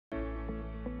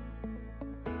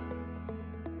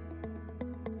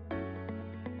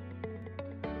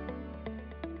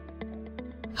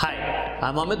Hi,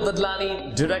 I'm Amit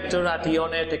Badlani, Director at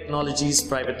Electro-Technical Technologies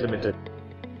Private Limited.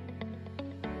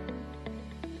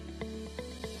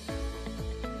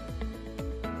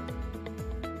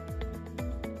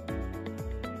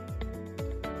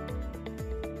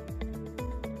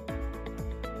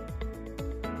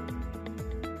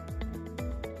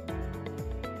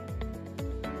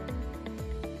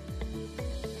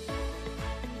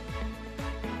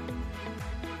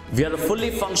 We are a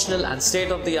fully functional and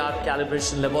state-of-the-art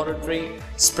calibration laboratory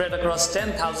spread across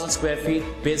 10,000 square feet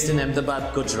based in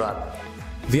Ahmadabad, Gujarat.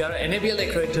 We are an NABL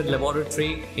accredited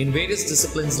laboratory in various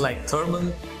disciplines like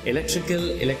thermal, electrical,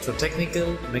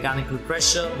 electrotechnical, mechanical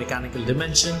pressure, mechanical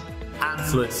dimension, and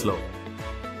fluid flow.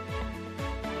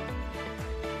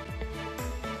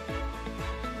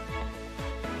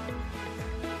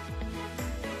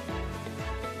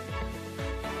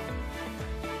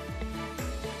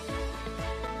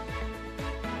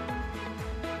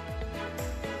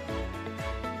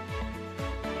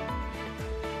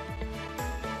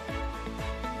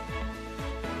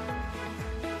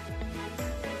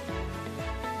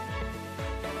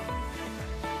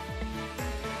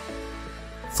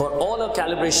 For all our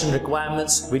calibration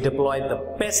requirements, we deploy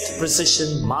the best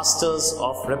precision masters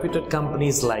of reputed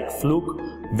companies like Fluke,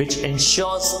 which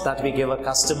ensures that we give our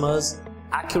customers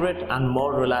accurate and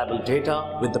more reliable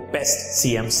data with the best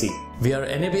CMC. We are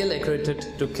NABL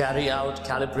accredited to carry out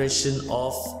calibration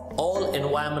of all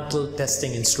environmental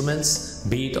testing instruments,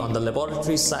 be it on the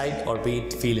laboratory side or be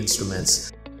it field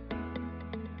instruments.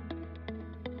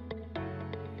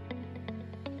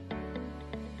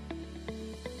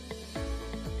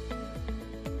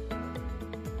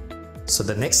 So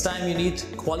the next time you need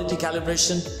quality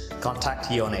calibration,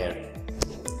 contact Electro-Technical.